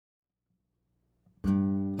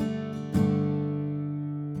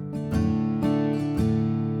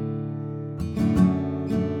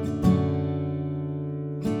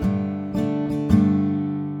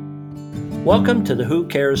Welcome to the Who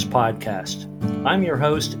Cares podcast. I'm your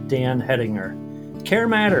host, Dan Hettinger. Care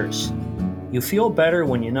matters. You feel better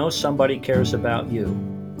when you know somebody cares about you.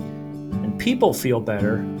 And people feel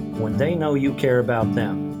better when they know you care about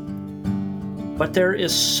them. But there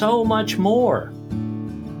is so much more.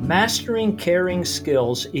 Mastering caring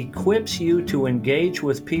skills equips you to engage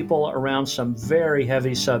with people around some very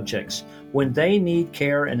heavy subjects when they need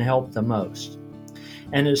care and help the most.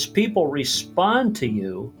 And as people respond to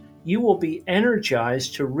you, you will be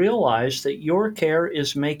energized to realize that your care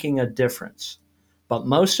is making a difference. But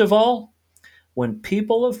most of all, when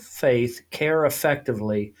people of faith care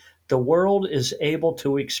effectively, the world is able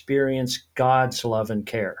to experience God's love and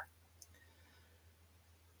care.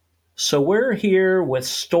 So we're here with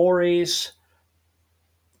stories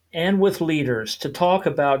and with leaders to talk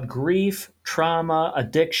about grief, trauma,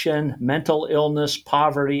 addiction, mental illness,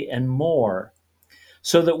 poverty, and more,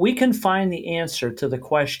 so that we can find the answer to the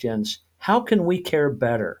questions: how can we care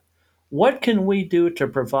better? What can we do to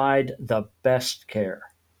provide the best care?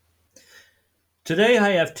 Today I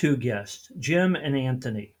have two guests, Jim and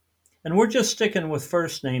Anthony. And we're just sticking with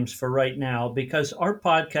first names for right now because our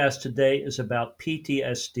podcast today is about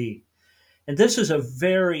PTSD. And this is a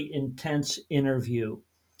very intense interview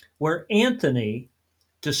where Anthony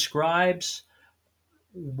describes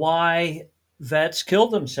why vets kill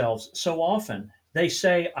themselves so often. They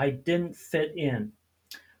say, I didn't fit in.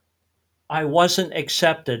 I wasn't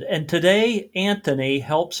accepted. And today, Anthony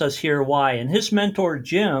helps us hear why. And his mentor,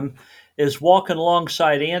 Jim, is walking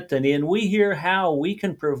alongside Anthony, and we hear how we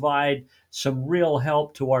can provide some real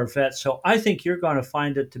help to our vets. So I think you're going to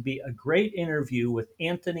find it to be a great interview with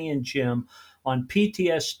Anthony and Jim on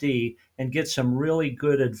PTSD and get some really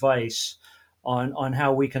good advice on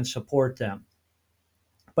how we can support them.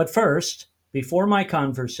 But first, before my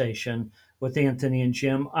conversation with Anthony and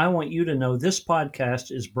Jim, I want you to know this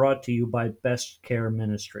podcast is brought to you by Best Care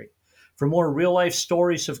Ministry. For more real life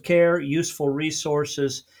stories of care, useful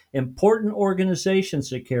resources, important organizations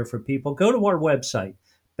that care for people, go to our website,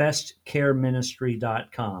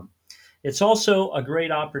 bestcareministry.com. It's also a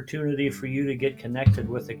great opportunity for you to get connected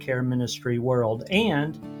with the care ministry world,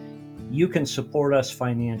 and you can support us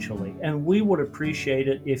financially, and we would appreciate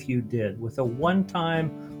it if you did with a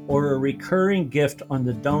one-time or a recurring gift on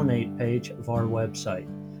the donate page of our website.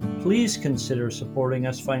 Please consider supporting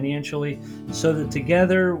us financially so that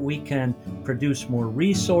together we can produce more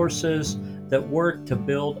resources that work to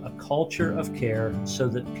build a culture of care so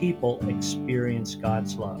that people experience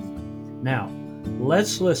God's love. Now,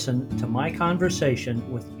 let's listen to my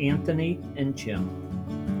conversation with Anthony and Jim.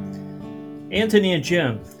 Anthony and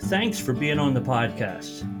Jim, thanks for being on the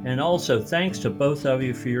podcast. And also thanks to both of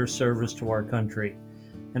you for your service to our country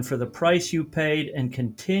and for the price you paid and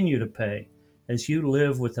continue to pay as you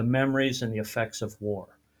live with the memories and the effects of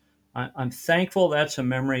war. I'm thankful that's a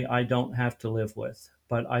memory I don't have to live with,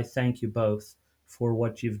 but I thank you both for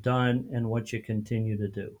what you've done and what you continue to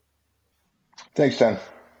do. Thanks, Dan.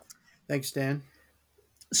 Thanks, Dan.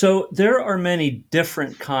 So there are many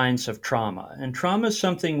different kinds of trauma, and trauma is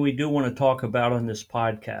something we do want to talk about on this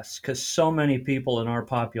podcast because so many people in our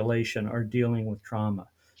population are dealing with trauma: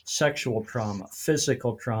 sexual trauma,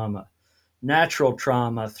 physical trauma, natural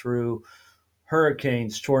trauma through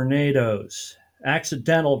hurricanes, tornadoes,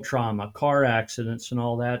 accidental trauma, car accidents, and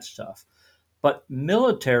all that stuff. But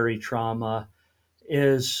military trauma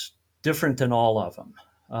is different than all of them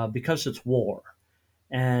because it's war.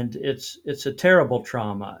 And it's a terrible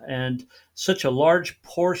trauma, and such a large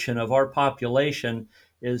portion of our population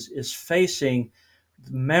is facing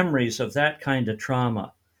memories of that kind of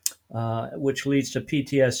trauma, which leads to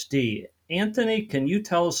PTSD. Anthony, can you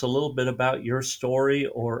tell us a little bit about your story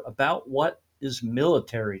or about what is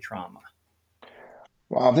military trauma?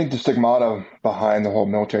 Well, I think the stigmata behind the whole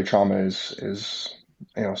military trauma is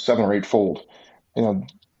 7 or 8 fold. You know,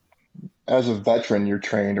 as a veteran, you're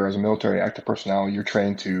trained, or as a military active personnel, you're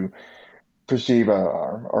trained to perceive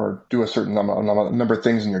or do a certain number of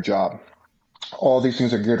things in your job. All these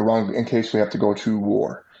things are geared around in case we have to go to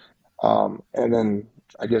war. And then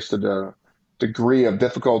I guess the degree of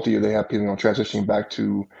difficulty they have people transitioning back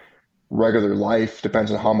to regular life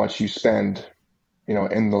depends on how much you spend,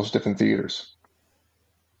 in those different theaters.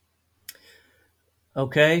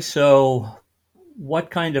 Okay, so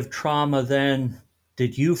what kind of trauma then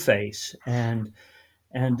did you face, and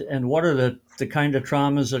what are the kind of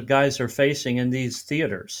traumas that guys are facing in these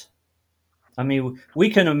theaters? I mean, we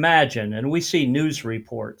can imagine, and we see news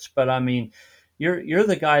reports, but I mean, you're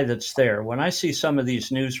the guy that's there. When I see some of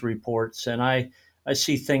these news reports, and I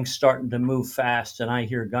see things starting to move fast, and I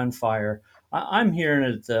hear gunfire, I'm hearing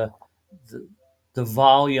it the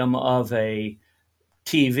volume of a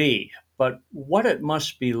TV, but what it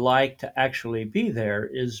must be like to actually be there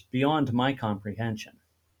is beyond my comprehension.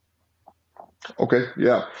 Okay,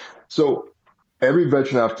 yeah. So every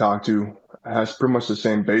veteran I've talked to has pretty much the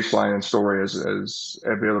same baseline and story as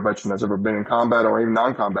every other veteran that's ever been in combat or even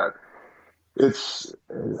non-combat. It's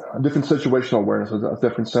a different situational awareness, a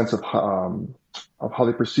different sense of how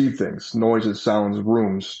they perceive things, noises, sounds,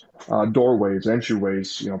 rooms, doorways,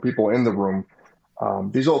 entryways, people in the room.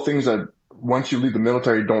 These are all things that once you leave the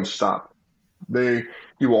military don't stop. They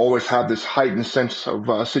You will always have this heightened sense of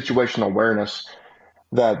situational awareness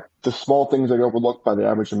that the small things that are overlooked by the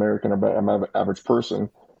average American or average person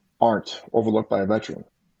aren't overlooked by a veteran.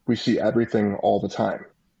 We see everything all the time,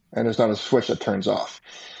 and there's not a switch that turns off.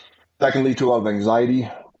 That can lead to a lot of anxiety,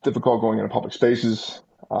 difficult going into public spaces,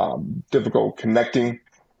 difficult connecting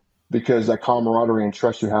because that camaraderie and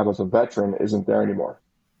trust you have as a veteran isn't there anymore.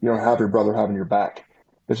 You don't have your brother having your back.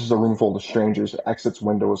 This is a room full of strangers, exits,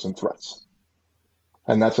 windows, and threats.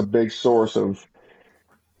 And that's a big source of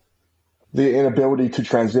the inability to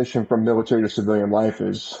transition from military to civilian life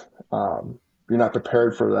is you're not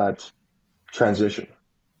prepared for that transition.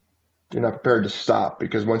 You're not prepared to stop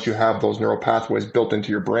because once you have those neural pathways built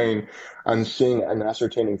into your brain on seeing and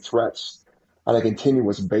ascertaining threats on a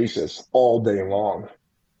continuous basis all day long,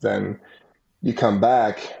 then you come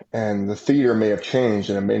back and the theater may have changed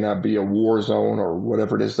and it may not be a war zone or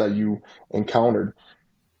whatever it is that you encountered,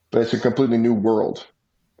 but it's a completely new world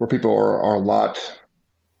where people are a lot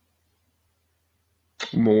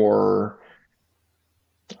more,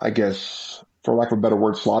 I guess, for lack of a better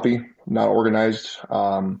word, sloppy, not organized.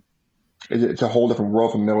 It's a whole different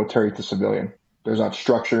world from military to civilian. There's not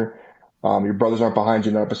structure. Your brothers aren't behind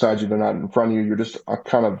you, they're not beside you, they're not in front of you. You're just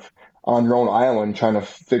kind of on your own island trying to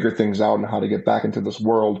figure things out and how to get back into this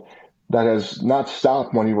world that has not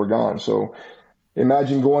stopped when you were gone. So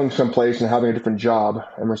imagine going someplace and having a different job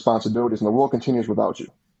and responsibilities, and the world continues without you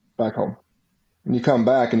back home. And you come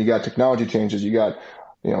back and you got technology changes, you got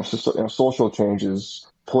social changes,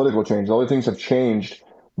 political changes. All the things have changed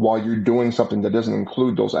while you're doing something that doesn't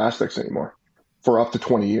include those aspects anymore for up to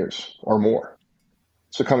 20 years or more.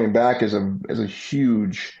 So coming back is a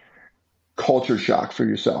huge culture shock for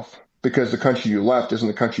yourself because the country you left isn't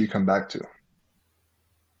the country you come back to.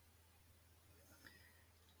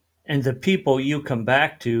 And the people you come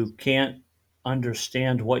back to can't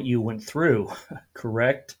understand what you went through,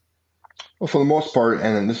 correct? Well, for the most part,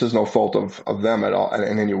 and this is no fault of them at all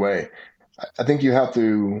in any way, I think you have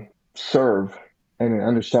to serve and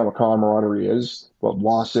understand what camaraderie is, what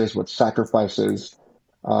loss is, what sacrifice is,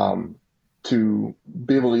 um, to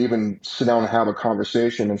be able to even sit down and have a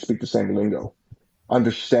conversation and speak the same lingo,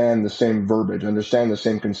 understand the same verbiage, understand the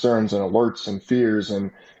same concerns and alerts and fears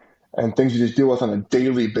and things you just deal with on a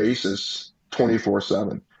daily basis,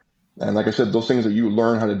 24/7. And like I said, those things that you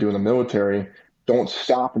learn how to do in the military don't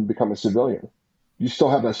stop and become a civilian. You still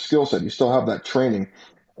have that skill set, you still have that training,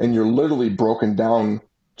 and you're literally broken down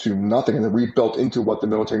to nothing and then rebuilt into what the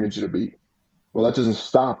military needs you to be. Well, that doesn't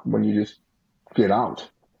stop when you just get out.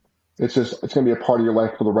 It's going to be a part of your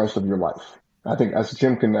life for the rest of your life. I think as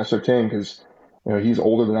Jim can ascertain, because he's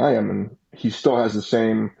older than I am, and he still has the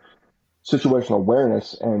same situational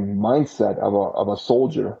awareness and mindset of a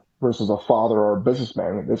soldier versus a father or a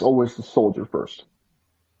businessman. It's always the soldier first.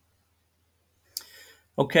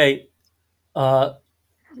 Okay, uh,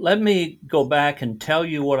 let me go back and tell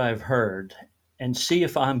you what I've heard and see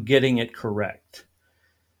if I'm getting it correct.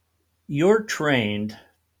 You're trained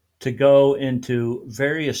to go into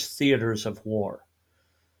various theaters of war.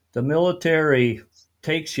 The military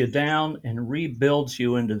takes you down and rebuilds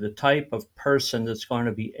you into the type of person that's going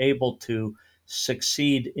to be able to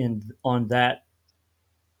succeed in that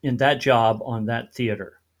job on that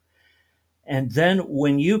theater. And then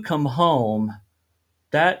when you come home,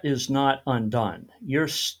 that is not undone. You're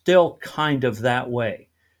still kind of that way.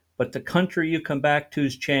 But the country you come back to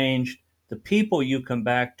has changed. The people you come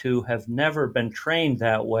back to have never been trained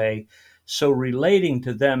that way. So relating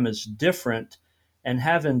to them is different. And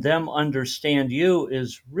having them understand you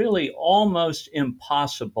is really almost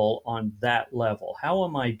impossible on that level. How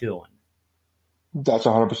am I doing? That's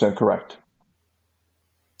 100% correct.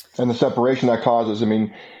 And the separation that causes, I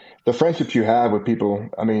mean, the friendships you have with people,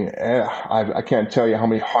 I mean, I can't tell you how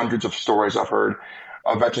many hundreds of stories I've heard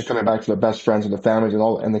of veterans coming back to their best friends and their families and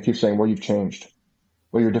all, and they keep saying, well, you've changed.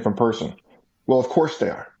 Well, you're a different person. Well, of course they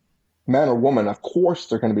are. Man or woman, of course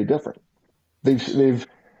they're going to be different. They've, they've,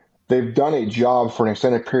 they've done a job for an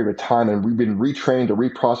extended period of time and we've been retrained to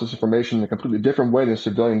reprocess information in a completely different way than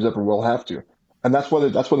civilians ever will have to. And that's why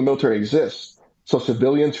the military exists. So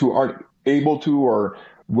civilians who aren't able to or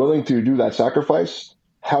willing to do that sacrifice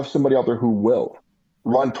have somebody out there who will.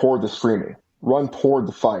 run toward the screaming, run toward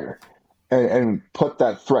the fire, and put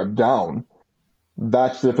that threat down.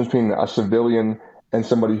 That's the difference between a civilian and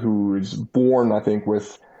somebody who is born, I think,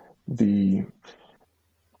 with the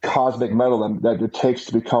cosmic medal that it takes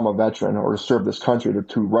to become a veteran or to serve this country,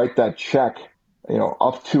 to write that check,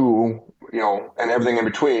 up to, and everything in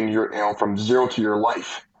between, from zero to your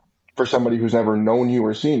life, for somebody who's never known you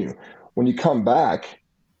or seen you. When you come back,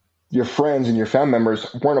 your friends and your family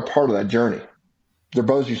members weren't a part of that journey. The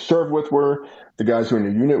brothers you served with were, the guys who in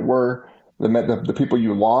your unit were, the people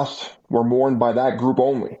you lost were mourned by that group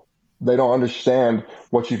only. They don't understand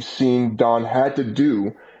what you've seen, done, had to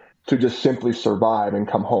do to just simply survive and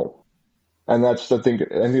come home. And that's the thing.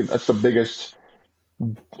 I think that's the biggest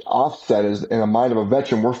offset, is in the mind of a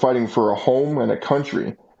veteran, we're fighting for a home and a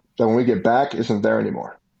country that when we get back isn't there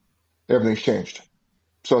anymore. Everything's changed.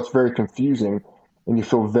 So it's very confusing, and you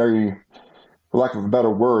feel very, for lack of a better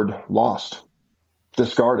word, lost,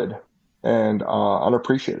 discarded, and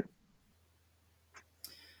unappreciated.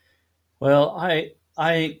 Well,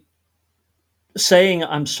 I saying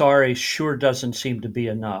I'm sorry sure doesn't seem to be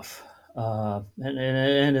enough.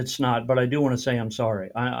 And it's not, but I do want to say I'm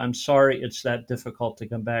sorry. I'm sorry it's that difficult to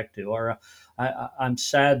come back to, or I'm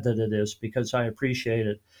sad that it is, because I appreciate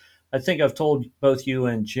it. I think I've told both you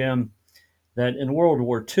and Jim that in World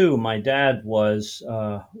War II, my dad was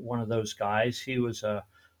one of those guys. He was a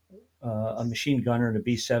machine gunner in a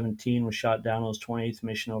B 17, was shot down on his 28th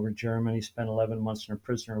mission over Germany, spent 11 months in a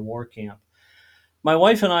prisoner of war camp. My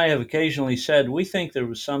wife and I have occasionally said we think there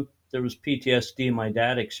was PTSD my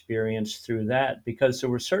dad experienced through that, because there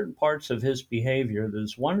were certain parts of his behavior that,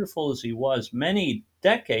 as wonderful as he was, many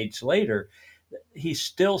decades later, he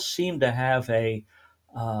still seemed to have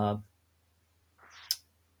uh,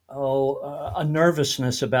 a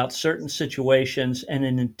nervousness about certain situations and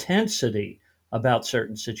an intensity about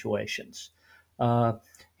certain situations. Uh,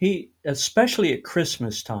 he, especially at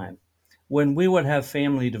Christmas time, when we would have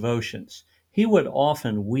family devotions, he would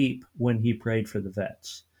often weep when he prayed for the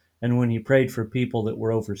vets and when he prayed for people that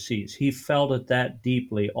were overseas. He felt it that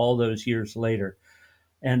deeply all those years later.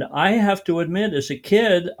 And I have to admit, as a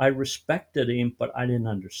kid, I respected him, but I didn't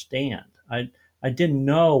understand. I didn't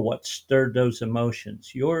know what stirred those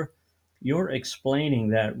emotions. You're explaining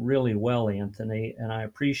that really well, Anthony, and I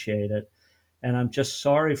appreciate it. And I'm just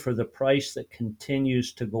sorry for the price that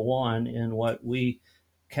continues to go on in what we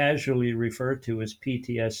casually refer to as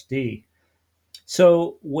PTSD.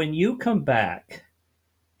 So when you come back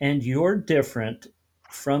and you're different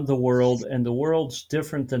from the world, and the world's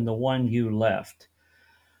different than the one you left,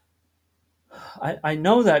 I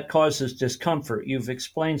know that causes discomfort. You've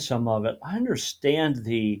explained some of it. I understand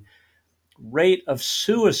the rate of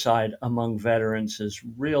suicide among veterans is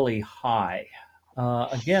really high.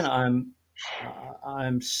 Again,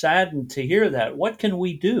 I'm saddened to hear that. What can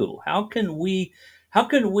we do? How can we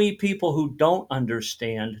people who don't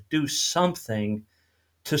understand do something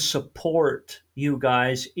to support you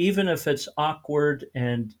guys, even if it's awkward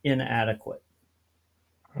and inadequate?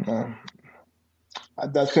 Uh,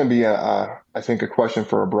 that's going to be, I think, a question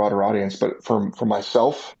for a broader audience. But for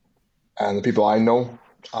myself and the people I know,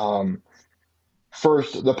 um,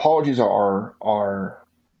 first, the apologies are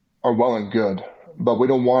well and good, but we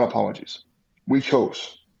don't want apologies. We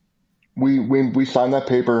chose. We signed that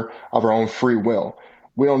paper of our own free will.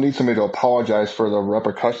 We don't need somebody to apologize for the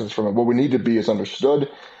repercussions from it. What we need to be is understood,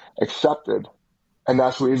 accepted, and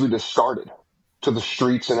that's what easily discarded to the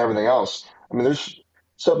streets and everything else. I mean, there's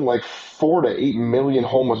something like 4 to 8 million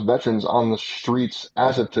homeless veterans on the streets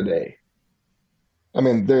as of today. I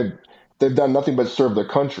mean, they've done nothing but serve their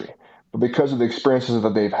country, but because of the experiences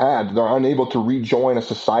that they've had, they're unable to rejoin a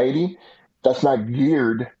society that's not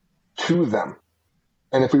geared to them.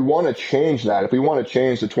 And if we want to change that, if we want to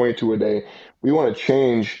change the 22 a day, we want to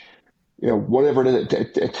change, whatever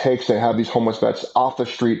it takes to have these homeless vets off the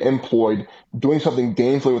street, employed, doing something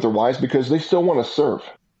gainfully with their lives, because they still want to serve.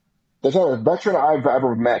 There's not a veteran I've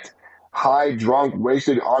ever met, high, drunk,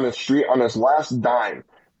 wasted on the street on his last dime,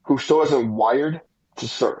 who still isn't wired to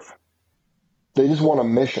serve. They just want a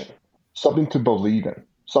mission, something to believe in,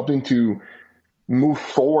 something to move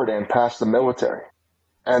forward and past the military.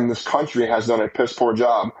 And this country has done a piss poor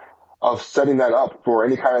job of setting that up for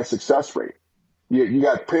any kind of success rate. You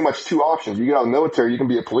got pretty much two options. You get out of the military, you can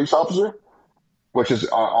be a police officer, which is an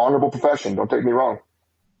honorable profession, don't take me wrong.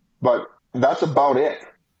 But that's about it.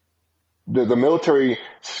 The military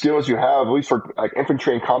skills you have, at least for like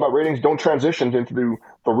infantry and combat ratings, don't transition into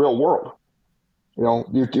the real world.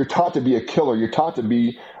 You're taught to be a killer. You're taught to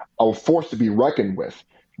be a force to be reckoned with.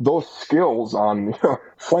 Those skills on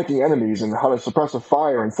flanking enemies and how to suppress a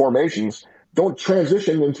fire and formations don't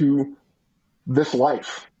transition into this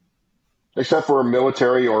life, except for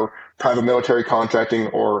military or private military contracting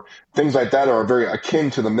or things like that are very akin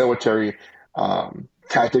to the military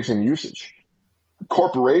tactics and usage.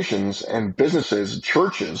 Corporations and businesses,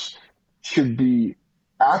 churches should be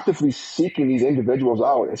actively seeking these individuals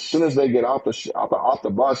out as soon as they get off the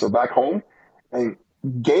bus or back home and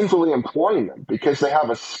gainfully employing them because they have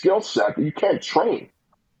a skill set that you can't train.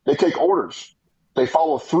 They take orders. They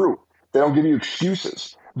follow through. They don't give you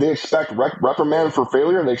excuses. They expect reprimand for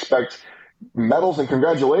failure. They expect medals and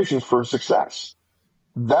congratulations for success.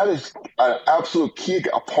 That is an absolute key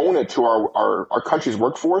opponent to our country's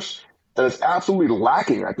workforce that is absolutely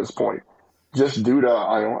lacking at this point, just due to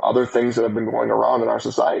other things that have been going around in our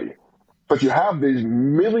society. But you have these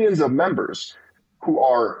millions of members who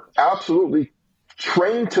are absolutely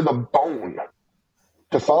trained to the bone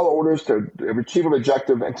to follow orders, to achieve an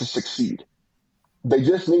objective, and to succeed. They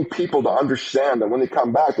just need people to understand that when they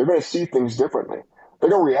come back, they're going to see things differently. They're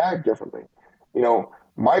going to react differently.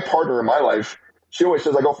 My partner in my life, she always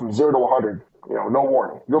says I go from 0 to 100, no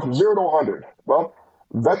warning. You go from 0 to 100. Well,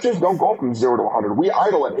 veterans don't go from 0 to 100. We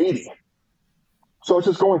idle at 80. So it's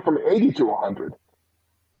just going from 80 to 100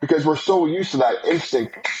 because we're so used to that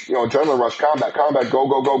instant, adrenaline rush, combat, go,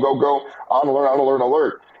 go, go, go, go, on alert,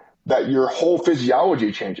 alert, that your whole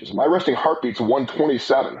physiology changes. My resting heartbeat's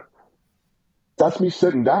 127. That's me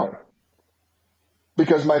sitting down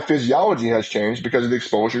because my physiology has changed because of the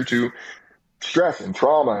exposure to stress and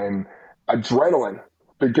trauma and adrenaline.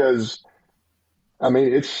 Because,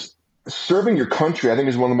 it's serving your country, I think,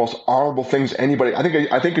 is one of the most honorable things anybody, I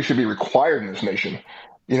think it should be required in this nation,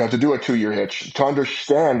 to do a 2-year hitch, to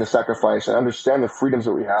understand the sacrifice and understand the freedoms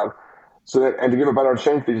that we have and to give a better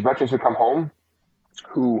understanding to these veterans who come home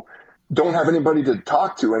who don't have anybody to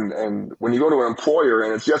talk to. And when you go to an employer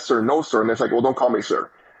and it's yes, sir, no, sir, and it's like, well, don't call me sir.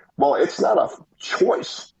 Well, it's not a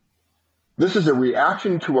choice. This is a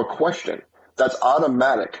reaction to a question that's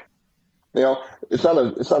automatic. It's not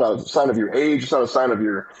a sign of your age. It's not a sign of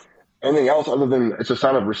your anything else other than it's a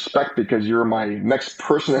sign of respect because you're my next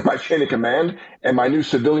person in my chain of command and my new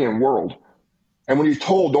civilian world. And when you're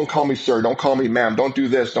told, don't call me sir, don't call me ma'am, don't do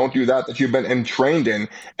this, don't do that you've been trained in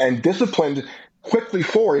and disciplined quickly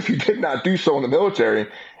for if you did not do so in the military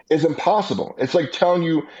is impossible. It's like trying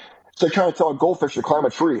to tell a goldfish to climb a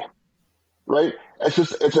tree, right?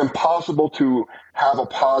 It's impossible to have a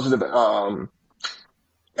positive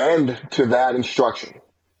end to that instruction.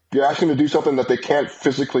 You're asking them to do something that they can't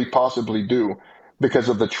physically possibly do because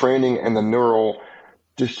of the training and the neural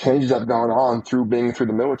just changes that have gone on through being through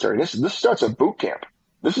the military. This starts at boot camp.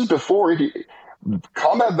 This is before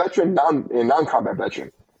combat veteran, non-combat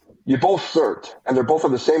veteran. You both served, and they're both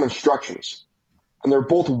have the same instructions, and they're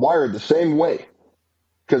both wired the same way.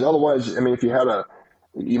 Because otherwise, if you had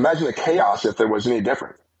imagine the chaos if there was any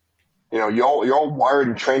different. You're all wired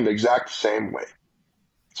and trained the exact same way.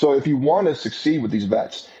 So if you want to succeed with these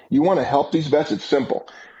vets, you want to help these vets, it's simple.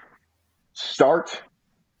 Start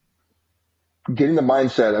getting the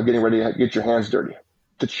mindset of getting ready to get your hands dirty,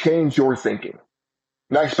 to change your thinking.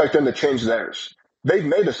 Not expect them to change theirs. They've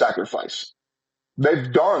made a sacrifice.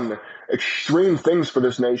 They've done extreme things for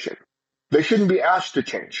this nation. They shouldn't be asked to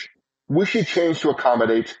change. We should change to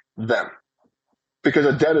accommodate them because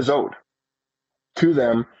a debt is owed to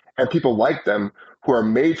them and people like them who are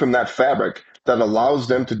made from that fabric that allows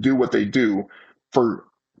them to do what they do for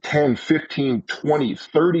 10, 15, 20,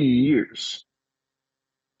 30 years.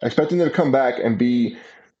 Expecting them to come back and be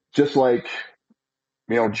just like,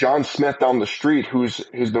 John Smith down the street who's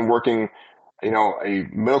been working, a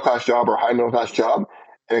middle-class job or high middle-class job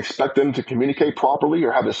and expect them to communicate properly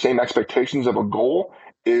or have the same expectations of a goal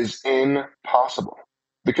is impossible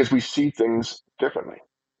because we see things differently.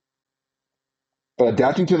 But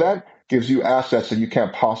adapting to that gives you assets that you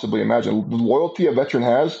can't possibly imagine. The loyalty a veteran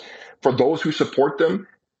has for those who support them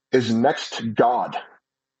is next to God.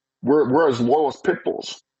 We're as loyal as pit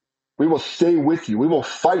bulls. We will stay with you. We will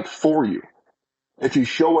fight for you if you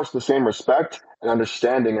show us the same respect and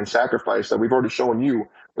understanding and sacrifice that we've already shown you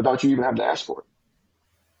without you even having to ask for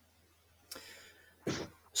it.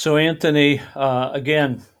 So, Anthony,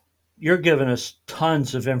 again, you're giving us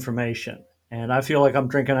tons of information, and I feel like I'm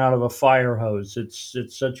drinking out of a fire hose. It's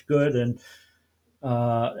such good and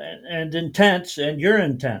intense, and you're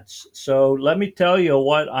intense. So let me tell you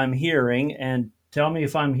what I'm hearing, and tell me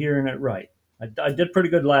if I'm hearing it right. I did pretty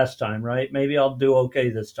good last time, right? Maybe I'll do okay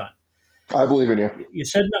this time. I believe in you. You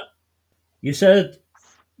said no. You said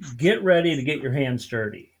get ready to get your hands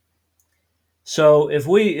dirty. So if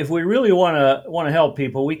we really want to help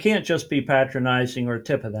people, we can't just be patronizing or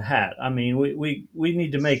tip of the hat. I mean, we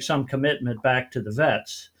need to make some commitment back to the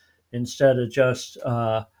vets instead of just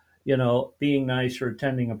being nice or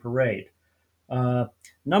attending a parade. Uh,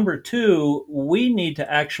 Number two, we need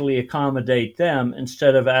to actually accommodate them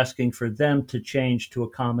instead of asking for them to change to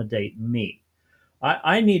accommodate me.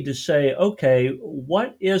 I need to say, okay,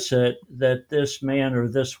 what is it that this man or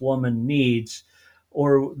this woman needs,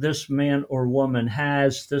 or this man or woman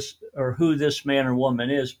has this, or who this man or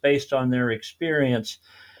woman is based on their experience,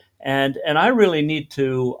 and I really need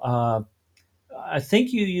to. I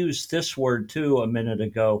think you used this word too a minute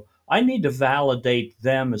ago. I need to validate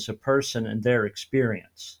them as a person and their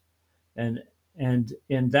experience, and and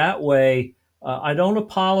in that way, I don't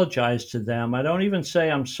apologize to them. I don't even say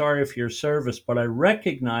I'm sorry for your service, but I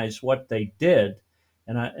recognize what they did,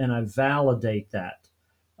 and I validate that,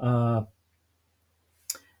 uh,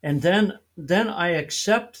 and then I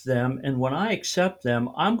accept them. And when I accept them,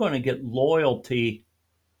 I'm going to get loyalty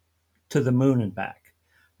to the moon and back.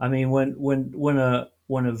 I mean, when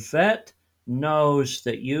a vet knows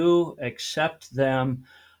that you accept them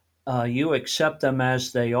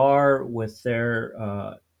as they are with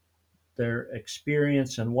their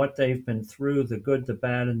experience and what they've been through, the good, the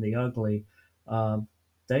bad, and the ugly, um,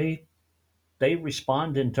 they they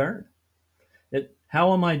respond in turn.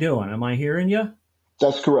 How am I doing? Am I hearing you?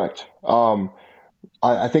 That's correct.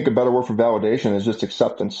 I think a better word for validation is just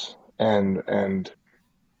acceptance and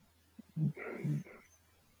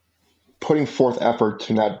putting forth effort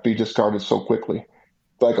to not be discarded so quickly.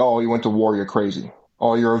 Like, oh, you went to war, you're crazy.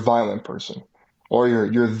 Oh, you're a violent person, or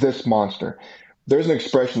you're this monster. There's an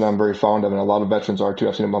expression that I'm very fond of, and a lot of veterans are too.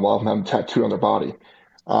 I've seen a lot of them have them tattooed on their body.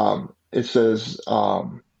 It says,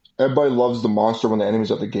 "Everybody loves the monster when the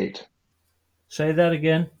enemy's at the gate." Say that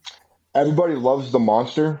again. Everybody loves the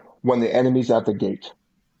monster when the enemy's at the gate,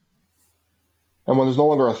 and when there's no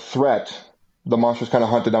longer a threat, the monster's kind of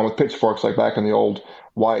hunted down with pitchforks, like back in the old,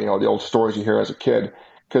 why the old stories you hear as a kid,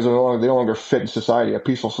 because they no longer fit in society, a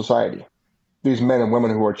peaceful society. These men and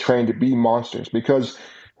women who are trained to be monsters, because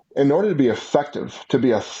in order to be effective, to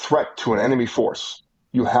be a threat to an enemy force,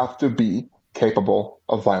 you have to be capable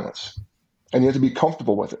of violence. And you have to be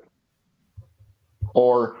comfortable with it.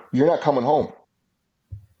 Or you're not coming home.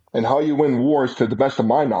 And how you win wars, to the best of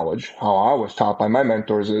my knowledge, how I was taught by my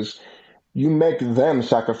mentors, is you make them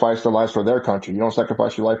sacrifice their lives for their country. You don't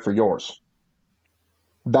sacrifice your life for yours.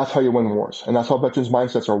 That's how you win wars. And that's how veterans'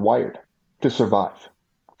 mindsets are wired, to survive,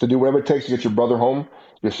 to do whatever it takes to get your brother home,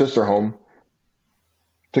 your sister home,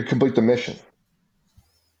 to complete the mission.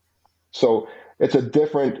 So it's a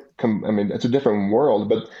different, it's a different world,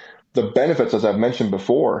 but the benefits, as I've mentioned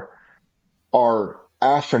before, are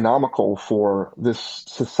astronomical for this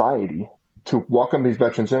society to welcome these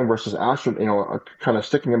veterans in versus kind of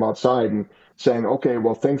sticking them outside and saying, okay,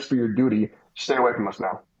 well, thanks for your duty. Stay away from us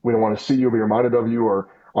now. We don't want to see you, be reminded of you, or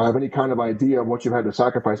have any kind of idea of what you've had to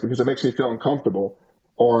sacrifice because it makes me feel uncomfortable,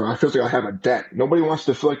 or I feel like I have a debt. Nobody wants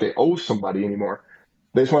to feel like they owe somebody anymore.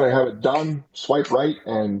 They just want to have it done, swipe right,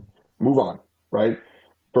 and move on, right?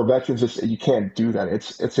 For veterans, you can't do that.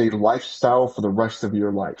 It's a lifestyle for the rest of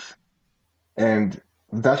your life. And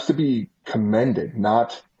that's to be commended,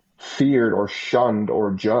 not feared or shunned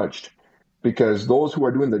or judged. Because those who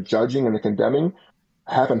are doing the judging and the condemning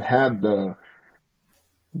haven't had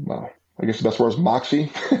well, I guess the best word is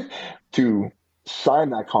moxie, to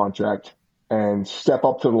sign that contract and step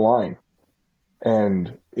up to the line.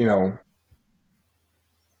 And,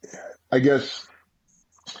 I guess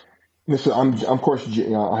I'm of course,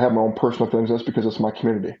 I have my own personal feelings on this because it's my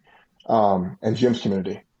community, and Jim's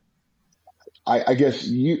community. I guess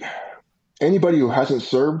anybody who hasn't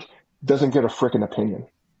served doesn't get a freaking opinion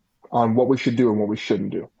on what we should do and what we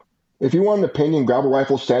shouldn't do. If you want an opinion, grab a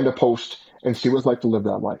rifle, stand a post, and see what it's like to live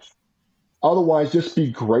that life. Otherwise, just be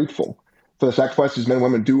grateful for the sacrifices men and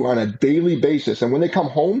women do on a daily basis. And when they come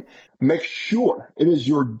home, make sure it is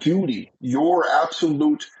your duty, your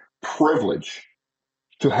absolute privilege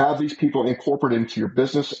to have these people incorporated into your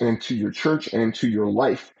business and into your church and into your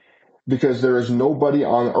life, because there is nobody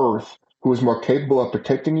on earth who is more capable of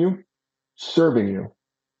protecting you, serving you,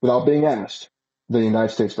 without being asked, than the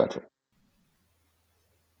United States veteran.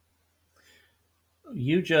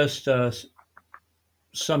 You just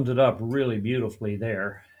summed it up really beautifully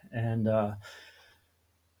there, and uh,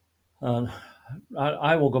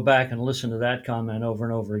 I will go back and listen to that comment over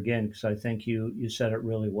and over again because I think you said it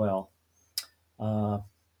really well. Uh,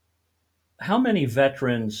 how many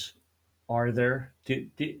veterans are there?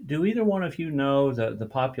 Do either one of you know the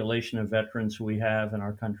population of veterans we have in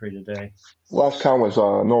our country today? Last count was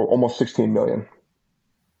no, almost 16 million.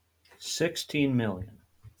 16 million.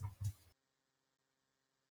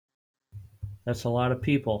 That's a lot of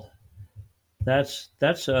people. That's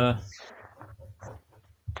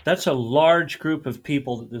That's a large group of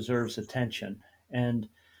people that deserves attention. And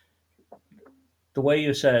the way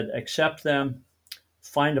you said, accept them,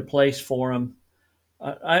 find a place for them.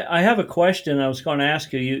 I have a question I was going to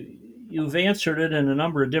ask you. You've answered it in a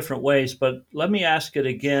number of different ways, but let me ask it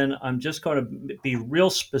again. I'm just going to be real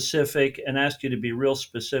specific and ask you to be real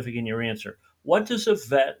specific in your answer. What does a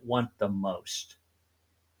vet want the most?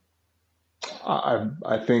 I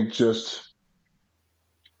think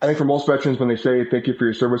for most veterans, when they say thank you for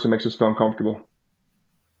your service, it makes us feel uncomfortable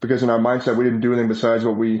because in our mindset, we didn't do anything besides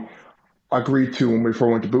what we agreed to when we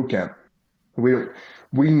first went to boot camp. We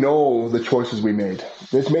we know the choices we made.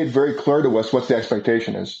 It's made very clear to us what the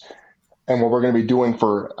expectation is and what we're going to be doing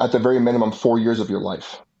for, at the very minimum, 4 years of your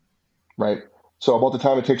life, right? So about the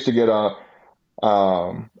time it takes to get a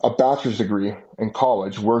bachelor's degree in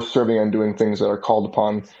college, we're serving and doing things that are called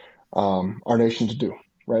upon our nation to do,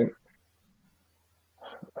 right?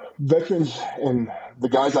 Veterans and the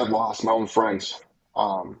guys I've lost, my own friends,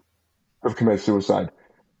 who've committed suicide,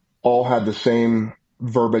 all had the same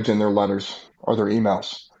verbiage in their letters or their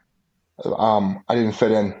emails. I didn't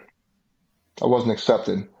fit in. I wasn't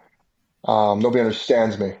accepted. Nobody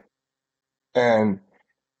understands me. And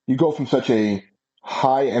you go from such a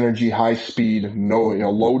high energy, high speed,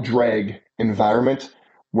 low drag environment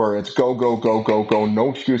where it's go, go, go, go, go,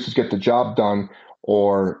 no excuses, get the job done,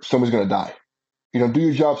 or somebody's going to die. Do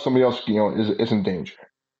your job, somebody else, is in danger.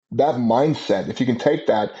 That mindset, if you can take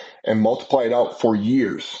that and multiply it out for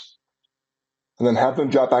years, and then have them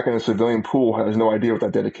drop back in a civilian pool who has no idea what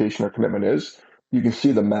that dedication or commitment is, you can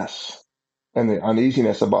see the mess and the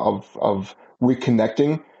uneasiness of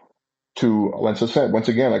reconnecting to, once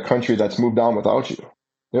again, a country that's moved on without you.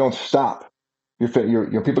 They don't stop.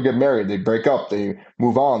 Your people get married, they break up, they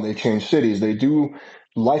move on, they change cities, they do,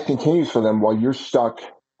 life continues for them while you're stuck,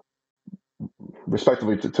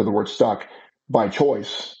 respectively to the word stuck, by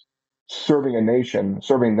choice, serving a nation,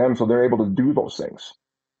 serving them so they're able to do those things.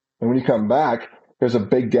 And when you come back, there's a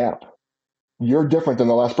big gap. You're different than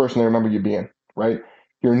the last person they remember you being, right?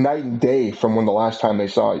 You're night and day from when the last time they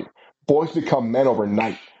saw you. Boys become men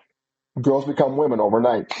overnight. Girls become women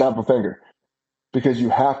overnight. Snap a finger. Because you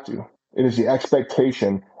have to. It is the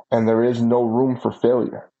expectation, and there is no room for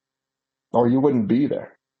failure. Or you wouldn't be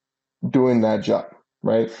there doing that job,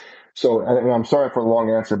 right? So, and I'm sorry for the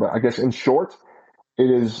long answer, but I guess in short,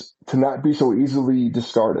 it is to not be so easily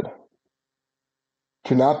discarded,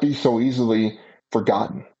 to not be so easily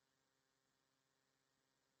forgotten.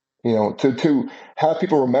 To have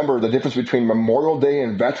people remember the difference between Memorial Day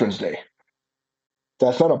and Veterans Day.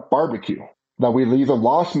 That's not a barbecue. That we either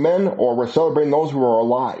lost men or we're celebrating those who are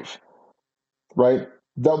alive, right?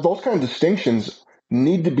 Those kind of distinctions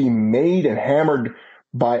need to be made and hammered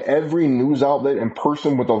by every news outlet and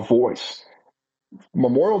person with a voice.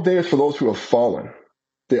 Memorial Day is for those who have fallen,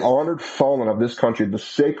 the honored fallen of this country. The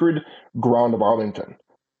sacred ground of Arlington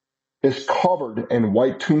is covered in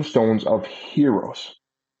white tombstones of heroes.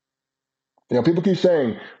 People keep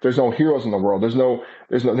saying there's no heroes in the world. There's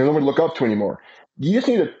nobody to look up to anymore. You just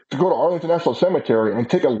need to go to Arlington National Cemetery and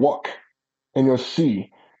take a look, and you'll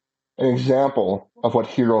see an example of what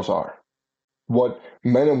heroes are. What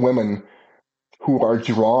men and women who are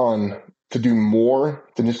drawn to do more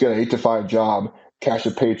than just get an 8-to-5 job, cash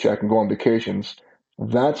a paycheck, and go on vacations.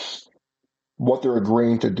 That's what they're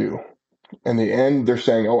agreeing to do. In the end, they're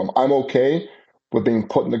saying, "Oh, I'm okay with being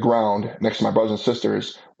put in the ground next to my brothers and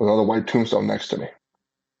sisters with another white tombstone next to me."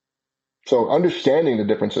 So understanding the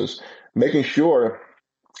differences, making sure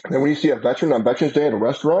that when you see a veteran on Veterans Day at a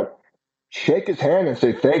restaurant, shake his hand and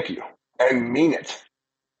say thank you and mean it,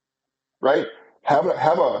 right?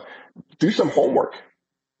 Do some homework,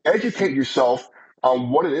 educate yourself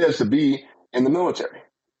on what it is to be in the military,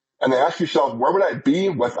 and then ask yourself, where would I be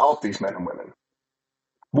without these men and women?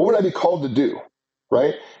 What would I be called to do,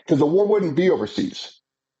 right? Because the war wouldn't be overseas.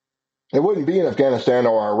 It wouldn't be in Afghanistan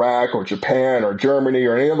or Iraq or Japan or Germany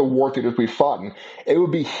or any other war theaters we fought in. It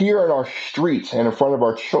would be here in our streets and in front of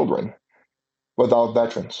our children without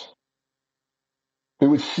veterans. We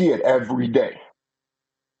would see it every day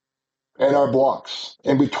in our blocks,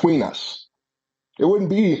 in between us. It wouldn't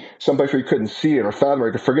be someplace where you couldn't see it or fathom it, or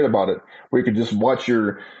you could forget about it, where you could just watch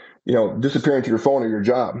your, disappear into your phone or your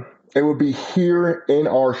job. It would be here in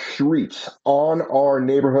our streets, on our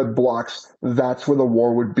neighborhood blocks. That's where the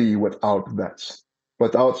war would be without vets,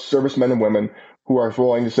 without servicemen and women who are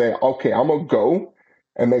willing to say, okay, I'm going to go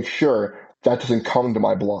and make sure that doesn't come to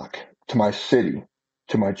my block, to my city,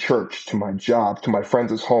 to my church, to my job, to my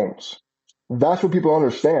friends' homes. That's what people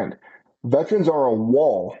understand. Veterans are a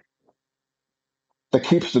wall that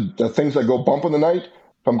keeps the things that go bump in the night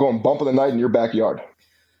from going bump in the night in your backyard.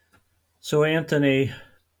 So, Anthony,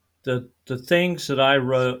 the things that I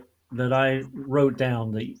wrote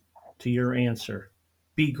down to your answer.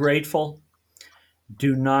 Be grateful.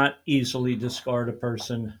 Do not easily discard a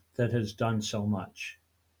person that has done so much.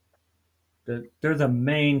 They're the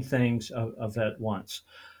main things of at once.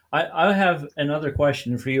 I have another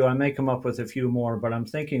question for you. I may come up with a few more, but I'm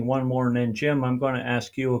thinking one more, and then Jim, I'm going to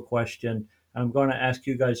ask you a question. I'm going to ask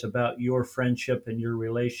you guys about your friendship and your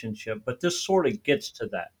relationship, but this sort of gets to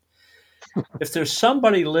that. If there's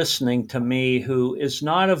somebody listening to me who is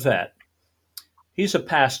not a vet, he's a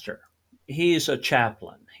pastor, he's a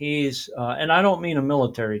chaplain, and I don't mean a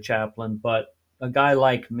military chaplain, but a guy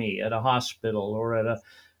like me at a hospital or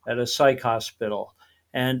at a psych hospital.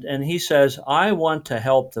 And he says, I want to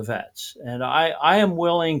help the vets, and I am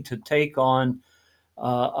willing to take on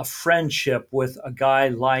a friendship with a guy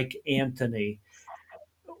like Anthony.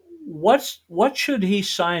 What should he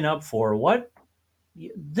sign up for? What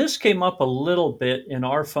This came up a little bit in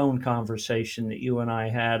our phone conversation that you and I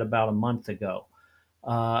had about a month ago.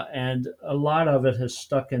 And a lot of it has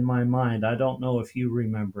stuck in my mind. I don't know if you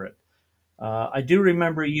remember it. I do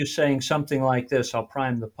remember you saying something like this. I'll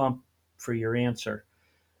prime the pump for your answer.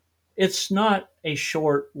 It's not a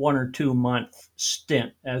short 1 or 2 month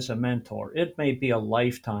stint as a mentor. It may be a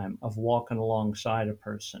lifetime of walking alongside a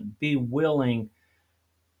person. Be willing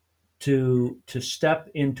to step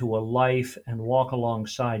into a life and walk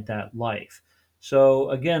alongside that life. So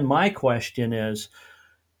again, my question is,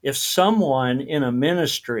 if someone in a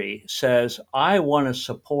ministry says, I want to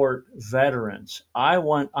support veterans, I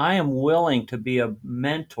am willing to be a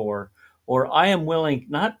mentor, or I am willing,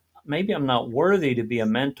 not maybe I'm not worthy to be a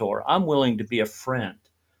mentor, I'm willing to be a friend,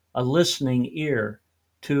 a listening ear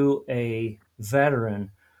to a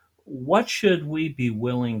veteran, what should we be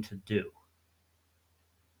willing to do?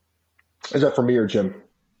 Is that for me or Jim?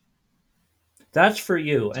 That's for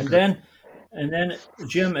you. And Okay. then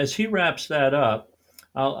Jim, as he wraps that up,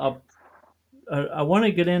 I'll I want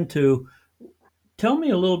to get into. Tell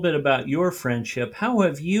me a little bit about your friendship. How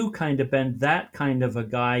have you kind of been that kind of a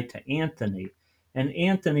guy to Anthony? And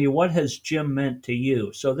Anthony, what has Jim meant to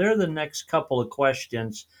you? So they're the next couple of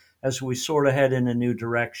questions as we sort of head in a new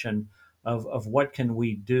direction of what can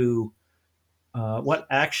we do, what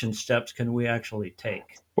action steps can we actually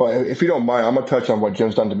take? Well, if you don't mind, I'm gonna touch on what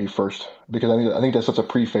Jim's done to me first because I think that's such a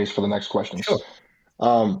preface for the next questions. Sure.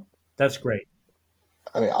 Um, That's great.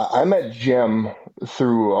 I mean, I met Jim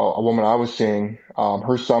through a woman I was seeing.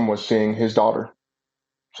 Her son was seeing his daughter.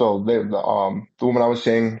 So the woman I was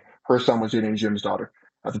seeing, her son was dating Jim's daughter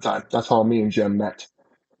at the time. That's how me and Jim met.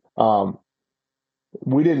 Um,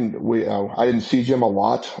 I didn't see Jim a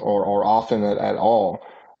lot or often at all.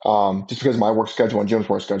 Just because my work schedule and Jim's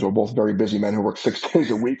work schedule are both very busy men who work 6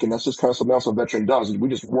 days a week, and that's just kind of something else a veteran does. Is we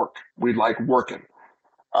just work. We like working.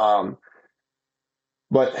 Um,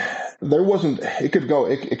 but there wasn't. It could go.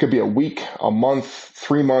 It could be a week, a month,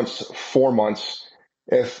 3 months, 4 months.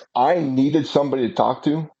 If I needed somebody to talk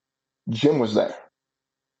to, Jim was there.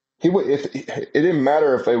 He would if it didn't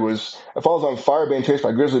matter if if I was on fire being chased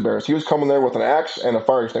by grizzly bears, he was coming there with an axe and a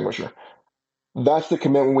fire extinguisher. That's the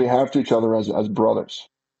commitment we have to each other as brothers.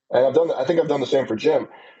 And I think I've done the same for Jim.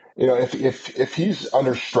 You know, if he's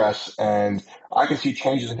under stress and I can see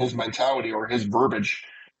changes in his mentality or his verbiage,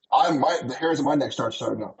 the hairs on my neck start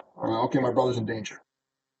starting up. All right, okay, my brother's in danger.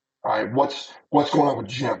 All right, what's going on with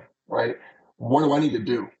Jim? Right? What do I need to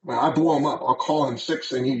do? When I blow him up, I'll call him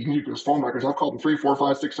six, and he can use his phone records. I've called him 3, 4,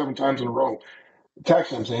 5, 6, 7 times in a row,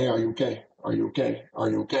 text him saying, "Hey, are you okay? Are you okay? Are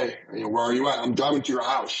you okay? Where are you at? I'm driving to your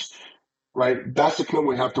house." Right? That's the commitment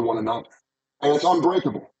we have to one another, and it's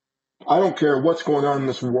unbreakable. I don't care what's going on in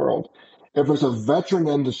this world. If there's a veteran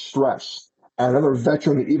in distress and another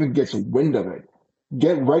veteran that even gets wind of it,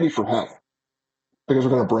 get ready for hell because we're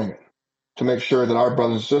going to bring it to make sure that our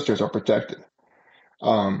brothers and sisters are protected.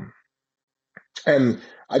 Um, and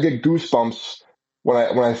I get goosebumps when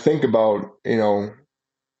I think about the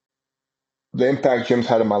impact Jim's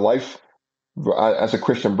had in my life as a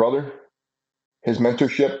Christian brother, his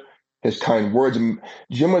mentorship, his kind words.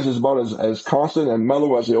 Jim was about as constant and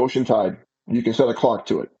mellow as the ocean tide. You can set a clock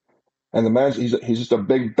to it. And the man's he's just a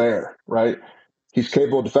big bear, right? He's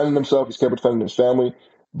capable of defending himself. He's capable of defending his family,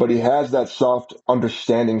 but he has that soft,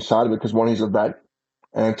 understanding side of it because one, he's a vet,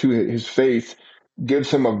 and two, his faith gives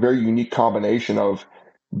him a very unique combination of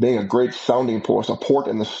being a great sounding pole, a port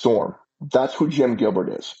in the storm. That's who Jim Gilbert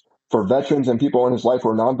is. For veterans and people in his life who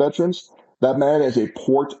are non-veterans, that man is a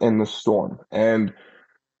port in the storm. And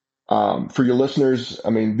for your listeners, I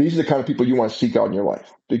mean, these are the kind of people you want to seek out in your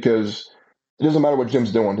life because it doesn't matter what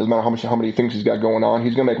Jim's doing. It doesn't matter how many things he's got going on.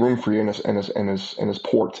 He's going to make room for you in his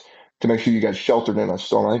port to make sure you get sheltered in a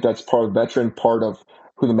storm. I think that's part of veteran, part of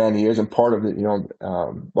who the man he is, and part of it,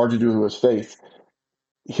 largely due to his faith,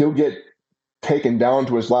 he'll get taken down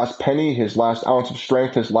to his last penny, his last ounce of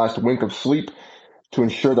strength, his last wink of sleep to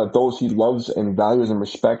ensure that those he loves and values and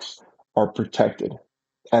respects are protected.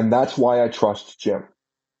 And that's why I trust Jim.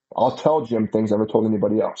 I'll tell Jim things I've never told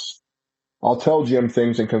anybody else. I'll tell Jim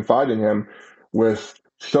things and confide in him with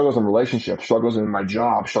struggles in relationships, struggles in my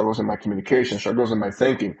job, struggles in my communication, struggles in my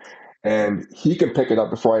thinking. And he can pick it up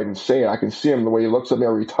before I even say it. I can see him the way he looks at me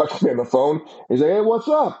or he talks to me on the phone. He's like, hey, what's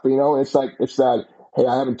up? It's that, hey,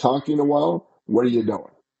 I haven't talked to you in a while. What are you doing?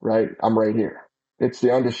 Right? I'm right here. It's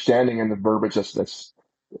the understanding and the verbiage that's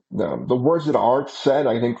the words that aren't said,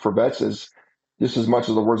 I think, for vets is just as much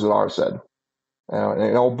as the words that are said. And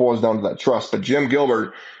it all boils down to that trust. But Jim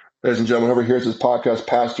Gilbert, ladies and gentlemen, whoever hears this podcast,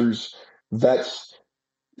 pastors, vets,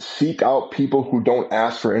 seek out people who don't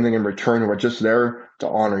ask for anything in return, who are just there to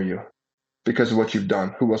honor you because of what you've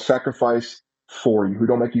done, who will sacrifice for you, who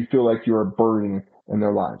don't make you feel like you're a burden in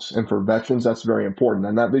their lives. And for veterans, that's very important.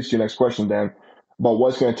 And that leads to your next question, Dan, about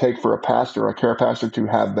what's going to take for a pastor, a care pastor, to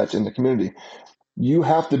have vets in the community. You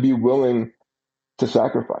have to be willing to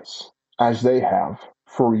sacrifice, as they have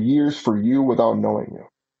for years for you without knowing you,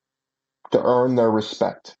 to earn their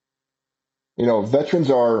respect.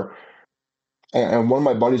 Veterans are, and one of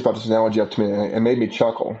my buddies brought this analogy up to me and it made me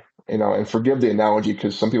chuckle, and forgive the analogy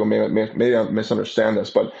because some people may misunderstand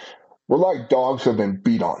this, but we're like dogs who have been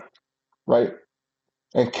beat on, right?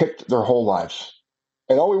 And kicked their whole lives.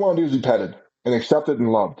 And all we want to do is be petted and accepted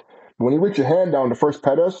and loved. But when you reach your hand down to first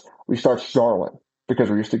pet us, we start snarling because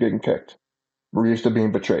we're used to getting kicked. We're used to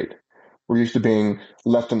being betrayed. We're used to being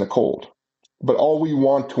left in the cold. But all we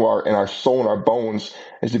want in our soul and our bones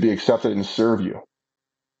is to be accepted and serve you,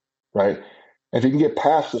 right? If you can get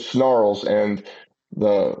past the snarls and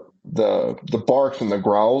the barks and the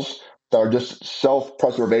growls that are just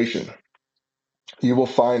self-preservation, you will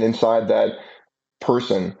find inside that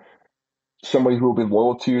person somebody who will be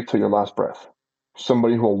loyal to you till your last breath,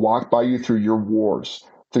 somebody who will walk by you through your wars,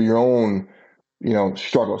 through your own,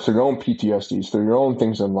 struggles, through your own PTSDs, through your own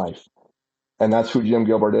things in life. And that's who Jim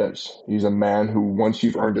Gilbert is. He's a man who, once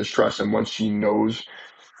you've earned his trust and once he knows,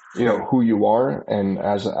 who you are, and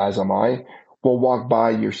as am I, will walk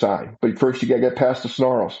by your side. But first, you got to get past the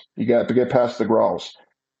snarls. You got to get past the growls,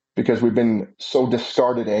 because we've been so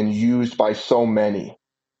discarded and used by so many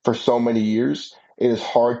for so many years. It is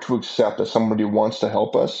hard to accept that somebody wants to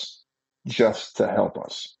help us just to help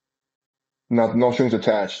us. No strings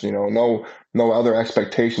attached, no other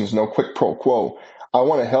expectations, no quid pro quo. I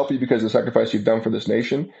want to help you because of the sacrifice you've done for this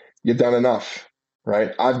nation. You've done enough,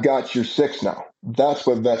 right? I've got your six now. That's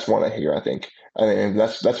what vets want to hear, I think. And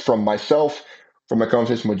that's from myself, from my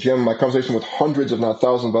conversation with Jim, my conversation with hundreds, if not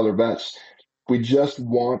thousands of other vets. We just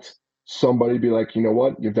want somebody to be like, you know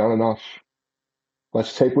what? You've done enough.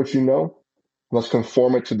 Let's take what you know. Let's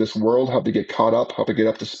conform it to this world, help you get caught up, help you get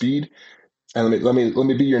up to speed. And let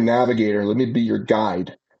me be your navigator. Let me be your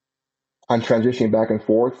guide on transitioning back and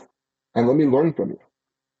forth. And let me learn from you.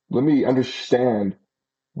 Let me understand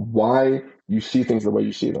why you see things the way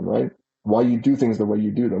you see them, right? Why you do things the way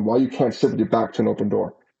you do them. Why you can't sit with your back to an open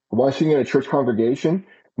door. Why sitting in a church congregation,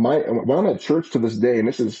 when I'm at church to this day, and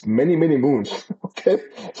this is many, many moons, okay,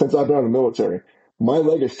 since I've been in the military, my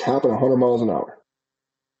leg is tapping 100 miles an hour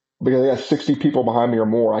because I got 60 people behind me or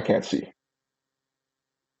more I can't see.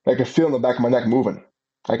 I can feel in the back of my neck moving.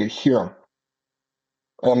 I can hear them.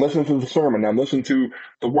 And I'm listening to the sermon. I'm listening to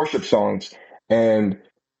the worship songs, and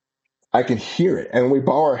I can hear it. And when we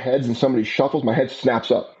bow our heads and somebody shuffles, my head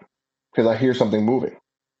snaps up because I hear something moving.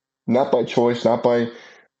 Not by choice, not by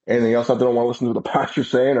anything else. Not that I don't want to listen to what the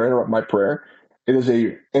pastor's saying or interrupt my prayer. It is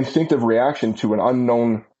a instinctive reaction to an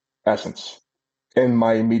unknown essence in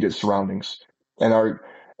my immediate surroundings. And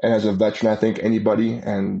as a veteran, I think anybody,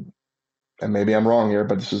 and maybe I'm wrong here,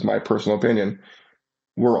 but this is my personal opinion,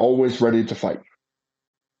 we're always ready to fight.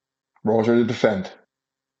 We're always ready to defend,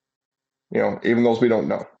 even those we don't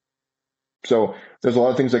know. So there's a lot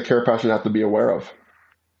of things that care pastors have to be aware of.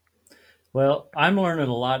 Well, I'm learning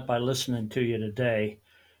a lot by listening to you today.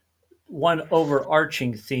 One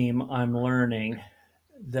overarching theme I'm learning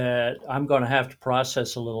that I'm going to have to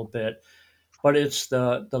process a little bit, but it's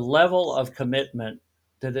the level of commitment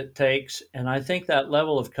that it takes. And I think that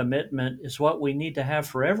level of commitment is what we need to have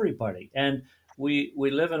for everybody. And we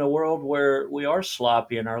live in a world where we are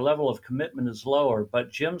sloppy and our level of commitment is lower, but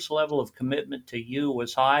Jim's level of commitment to you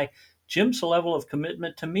was high. Jim's level of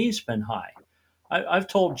commitment to me has been high. I've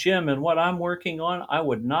told Jim and what I'm working on, I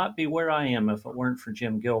would not be where I am if it weren't for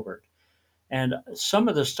Jim Gilbert. And some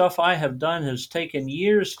of the stuff I have done has taken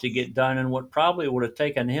years to get done, and what probably would have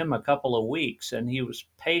taken him a couple of weeks. And he was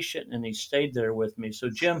patient and he stayed there with me. So,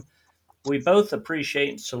 Jim, we both appreciate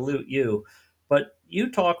and salute you. But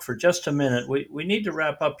you talk for just a minute. We need to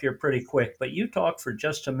wrap up here pretty quick, but you talk for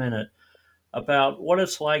just a minute about what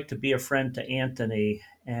it's like to be a friend to Anthony,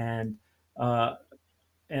 uh,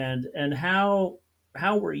 and how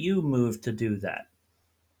were you moved to do that?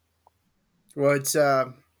 Well,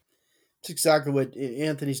 it's exactly what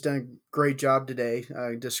Anthony's done a great job today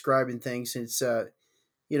describing things. It's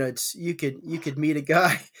it's you could meet a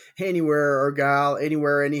guy anywhere or a gal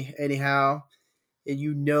anywhere anyhow, and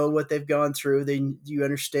you know what they've gone through. Then you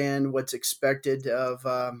understand what's expected of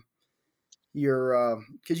your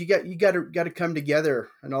because you got to come together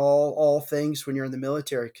in all things when you're in the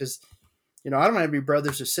military. Because I don't have any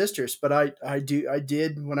brothers or sisters, but I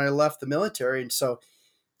did when I left the military, and so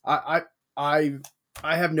I I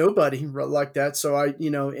I have nobody like that. So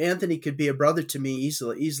Anthony could be a brother to me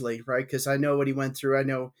easily, right? Because I know what he went through. I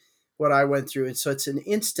know what I went through, and so it's an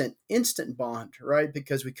instant bond, right?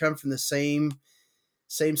 Because we come from the same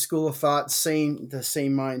school of thought, the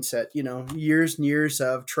same mindset. Years and years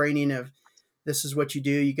of training of this is what you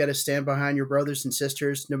do. You got to stand behind your brothers and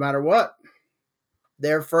sisters, no matter what.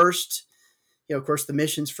 They're first. Of course, the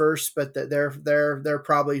mission's first, but they're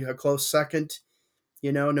probably a close second.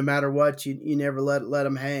 No matter what, you never let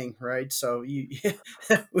them hang, right? So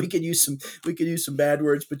we could use some bad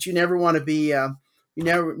words, but you never want to be you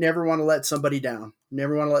never want to let somebody down.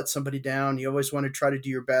 Never want to let somebody down. You always want to try to do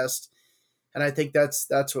your best, and I think that's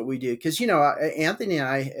what we do. Because Anthony and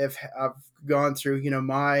I have gone through.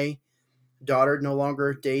 My daughter no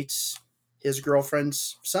longer dates his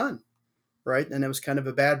girlfriend's son, right? And it was kind of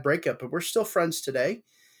a bad breakup, but we're still friends today.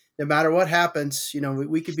 No matter what happens,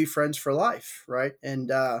 we could be friends for life, right?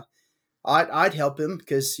 And I'd help him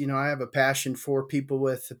because I have a passion for people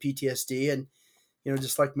with PTSD, and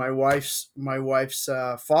just like my wife's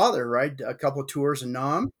father, right? A couple of tours in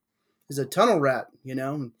Nam is a tunnel rat,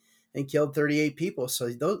 and killed 38 people. So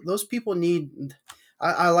those people need.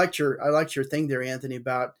 I liked your thing there, Anthony,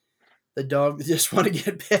 about the dog that just want to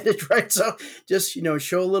get petted, right? So just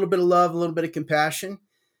show a little bit of love, a little bit of compassion.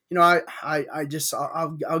 I'll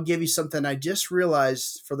give you something I just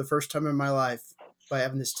realized for the first time in my life by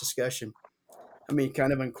having this discussion. I mean,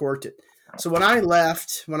 kind of uncorked it. So when I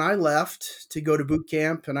left to go to boot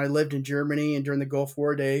camp, and I lived in Germany and during the Gulf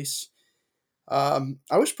War days, I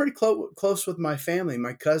was pretty close with my family,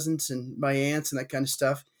 my cousins and my aunts and that kind of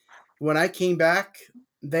stuff. When I came back,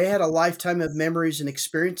 they had a lifetime of memories and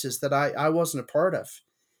experiences that I wasn't a part of,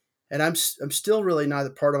 and I'm still really not a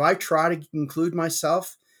part of. I try to include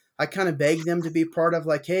myself. I kind of beg them to be part of,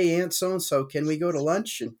 like, hey, Aunt so and so, can we go to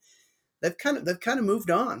lunch? And they've kind of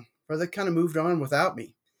moved on, or they kind of moved on without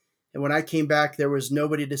me. And when I came back, there was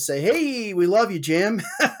nobody to say, "Hey, we love you, Jim.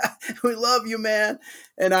 We love you, man."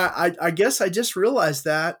 And I guess I just realized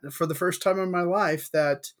that for the first time in my life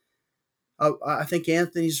that I think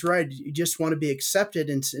Anthony's right. You just want to be accepted,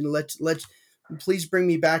 and let please bring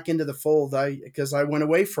me back into the fold. Because I went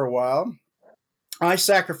away for a while. I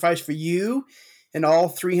sacrificed for you and all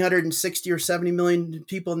 360 or 70 million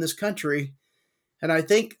people in this country. And I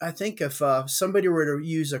think if somebody were to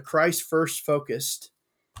use a Christ first focused,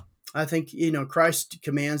 I think Christ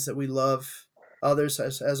commands that we love others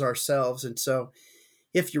as ourselves, and so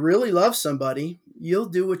if you really love somebody, you'll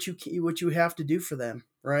do what you have to do for them,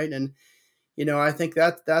 right? And I think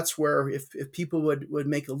that's where if people would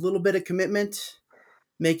make a little bit of commitment,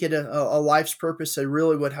 make it a life's purpose, it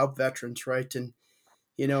really would help veterans, right? And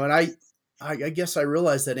I guess I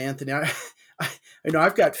realized that, Anthony. I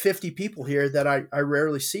I've got 50 people here that I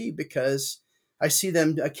rarely see because I see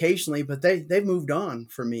them occasionally, but they've moved on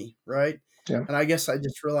from me, right? Yeah, And I guess I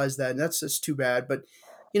just realized that, and that's just too bad. But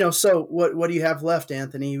so what do you have left,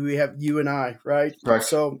 Anthony? We have you and I, right? correct.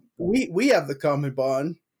 So we have the common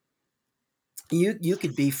bond. You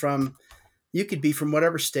could be from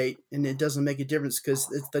whatever state, and it doesn't make a difference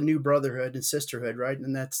because it's the new brotherhood and sisterhood, right?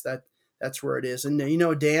 And that's where it is. And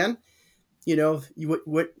Dan,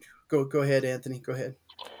 what go ahead, Anthony. Go ahead.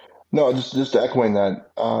 No, just echoing that.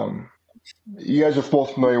 You guys are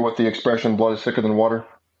both familiar with the expression "blood is thicker than water."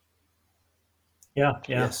 Yeah,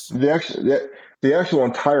 yeah. Yes. The actual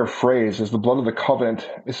entire phrase is the blood of the covenant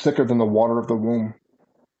is thicker than the water of the womb.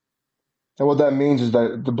 And what that means is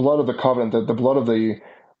that the blood of the covenant, the blood of the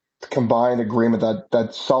combined agreement,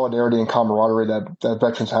 that solidarity and camaraderie that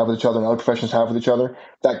veterans have with each other and other professions have with each other,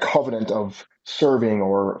 that covenant of serving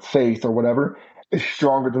or faith or whatever, is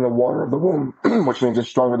stronger than the water of the womb, which means it's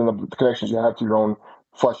stronger than the connections you have to your own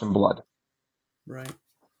flesh and blood. Right.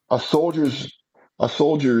 A soldier's A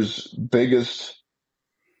soldier's biggest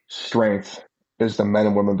strength is the men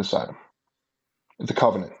and women beside him. It's a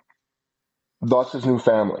covenant. Thus his new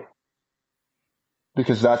family.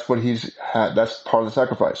 Because that's what he's had. That's part of the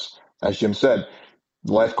sacrifice. As Jim said,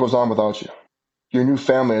 life goes on without you. Your new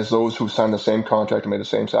family is those who signed the same contract and made the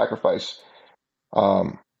same sacrifice.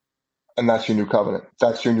 Um, and that's your new covenant.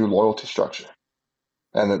 That's your new loyalty structure.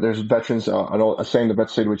 And there's veterans, I know a saying the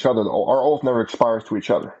vets say to each other, our oath never expires to each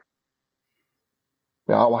other.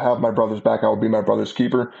 I will have my brother's back. I will be my brother's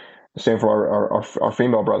keeper. The same for our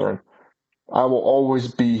female brethren. I will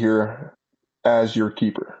always be here as your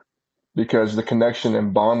keeper because the connection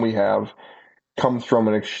and bond we have comes from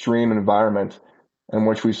an extreme environment in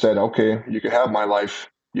which we said, okay, you can have my life.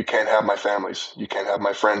 You can't have my families. You can't have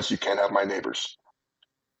my friends. You can't have my neighbors.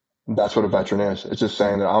 That's what a veteran is. It's just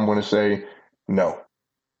saying that I'm going to say no.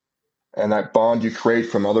 And that bond you create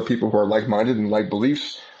from other people who are like-minded and like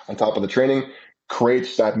beliefs on top of the training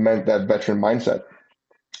creates that veteran mindset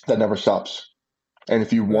that never stops. And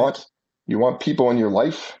if Right. you want people in your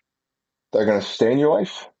life that are going to stay in your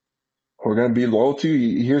life, who are going to be loyal to you.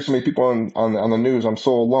 You hear so many people on the news, I'm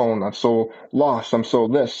so alone, I'm so lost, I'm so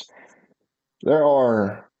this. There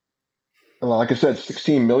are, like I said,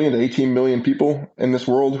 16 million to 18 million people in this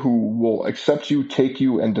world who will accept you, take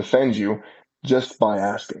you, and defend you just by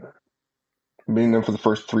asking, meeting them for the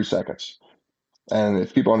first 3 seconds. And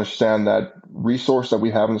if people understand that resource that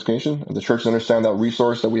we have in this nation, if the churches understand that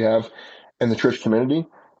resource that we have in the church community,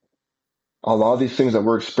 a lot of these things that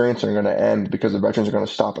we're experiencing are going to end because the veterans are going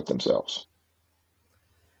to stop it themselves.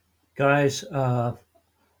 Guys, I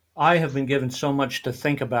have been given so much to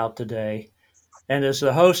think about today. And as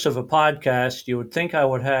the host of a podcast, you would think I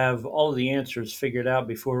would have all the answers figured out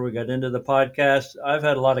before we got into the podcast. I've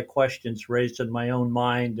had a lot of questions raised in my own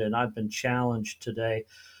mind, and I've been challenged today.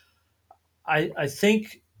 I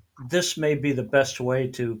think this may be the best way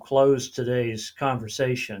to close today's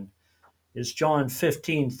conversation is John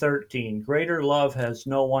 15:13. Greater love has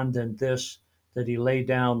no one than this, that he lay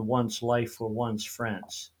down one's life for one's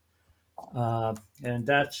friends. Uh, and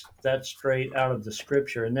that's straight out of the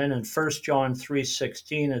scripture. And then in 1 John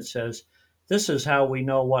 3:16 it says, "This is how we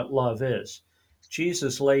know what love is.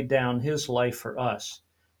 Jesus laid down his life for us,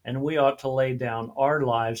 and we ought to lay down our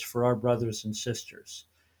lives for our brothers and sisters."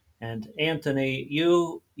 And Anthony,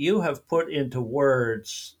 you have put into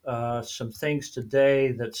words some things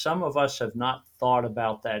today that some of us have not thought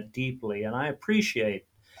about that deeply, and I appreciate.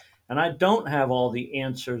 And I don't have all the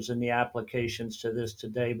answers and the applications to this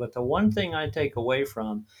today, but the one thing I take away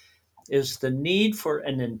from is the need for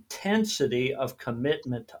an intensity of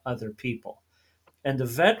commitment to other people. And the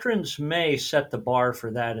veterans may set the bar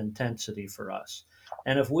for that intensity for us.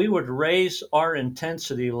 And if we would raise our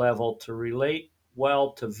intensity level to relate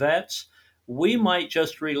well to vets, we might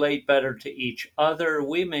just relate better to each other.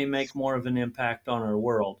 We may make more of an impact on our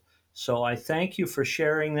world. So I thank you for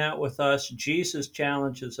sharing that with us. Jesus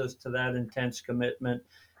challenges us to that intense commitment.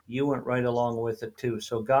 You went right along with it too.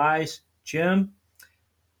 So, guys, Jim,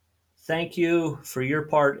 thank you for your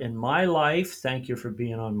part in my life. Thank you for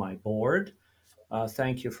being on my board.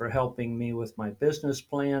 Thank you for helping me with my business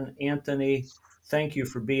plan. Anthony, thank you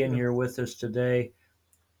for being Yeah. here with us today.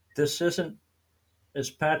 This isn't as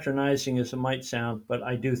patronizing as it might sound, but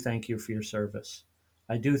I do thank you for your service.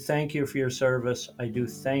 I do thank you for your service. I do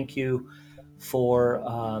thank you for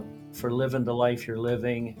living the life you're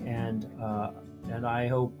living, and I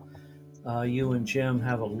hope you and Jim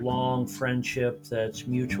have a long friendship that's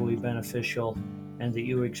mutually beneficial, and that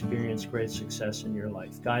you experience great success in your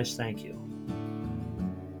life. Guys, thank you.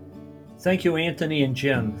 Thank you, Anthony and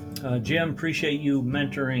Jim. Jim, appreciate you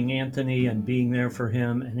mentoring Anthony and being there for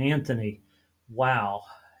him. And Anthony, wow,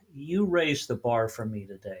 you raised the bar for me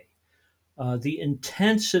today. The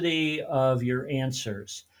intensity of your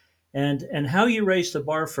answers and how you raised the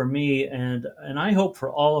bar for me and I hope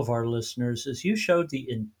for all of our listeners is you showed the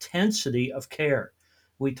intensity of care.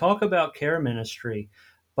 We talk about care ministry,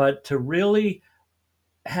 but to really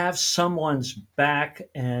have someone's back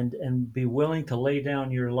and be willing to lay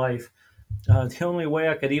down your life, the only way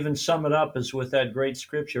I could even sum it up is with that great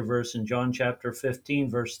scripture verse in John chapter 15,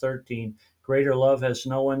 verse 13. Greater love has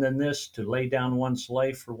no one than this, to lay down one's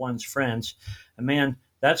life for one's friends. And man,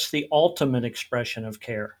 that's the ultimate expression of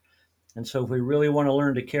care. And so if we really want to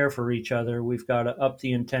learn to care for each other, we've got to up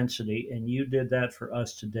the intensity. And you did that for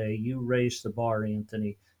us today. You raised the bar,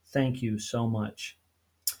 Anthony. Thank you so much.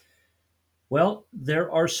 Well,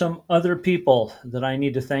 there are some other people that I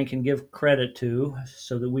need to thank and give credit to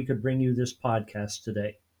so that we could bring you this podcast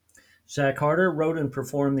today. Zach Harder wrote and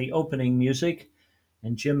performed the opening music,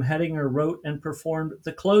 and Jim Hedinger wrote and performed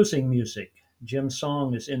the closing music. Jim's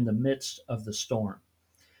song is In the Midst of the Storm.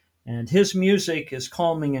 And his music is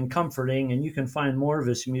calming and comforting, and you can find more of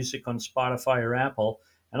his music on Spotify or Apple,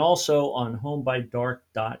 and also on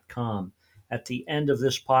homebydark.com. At the end of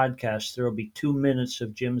this podcast, there will be 2 minutes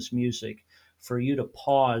of Jim's music for you to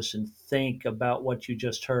pause and think about what you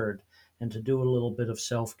just heard and to do a little bit of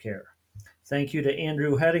self care. Thank you to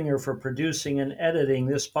Andrew Hedinger for producing and editing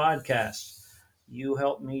this podcast. You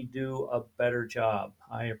helped me do a better job.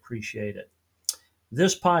 I appreciate it.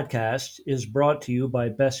 This podcast is brought to you by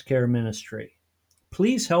Best Care Ministry.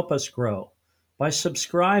 Please help us grow by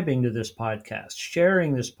subscribing to this podcast,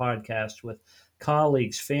 sharing this podcast with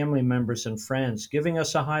colleagues, family members, and friends, giving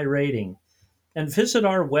us a high rating, and visit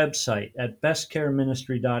our website at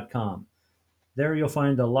bestcareministry.com. There you'll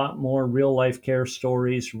find a lot more real life care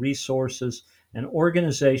stories, resources, and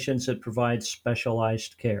organizations that provide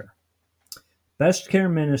specialized care. Best Care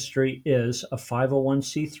Ministry is a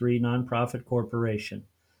 501c3 nonprofit corporation.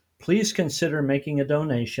 Please consider making a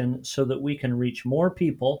donation so that we can reach more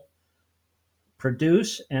people,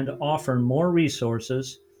 produce and offer more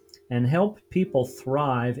resources, and help people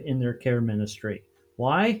thrive in their care ministry.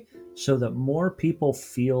 Why? So that more people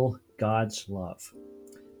feel God's love.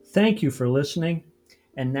 Thank you for listening.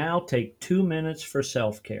 And now take 2 minutes for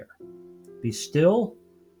self-care. Be still,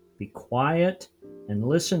 be quiet, and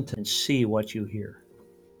listen to and see what you hear.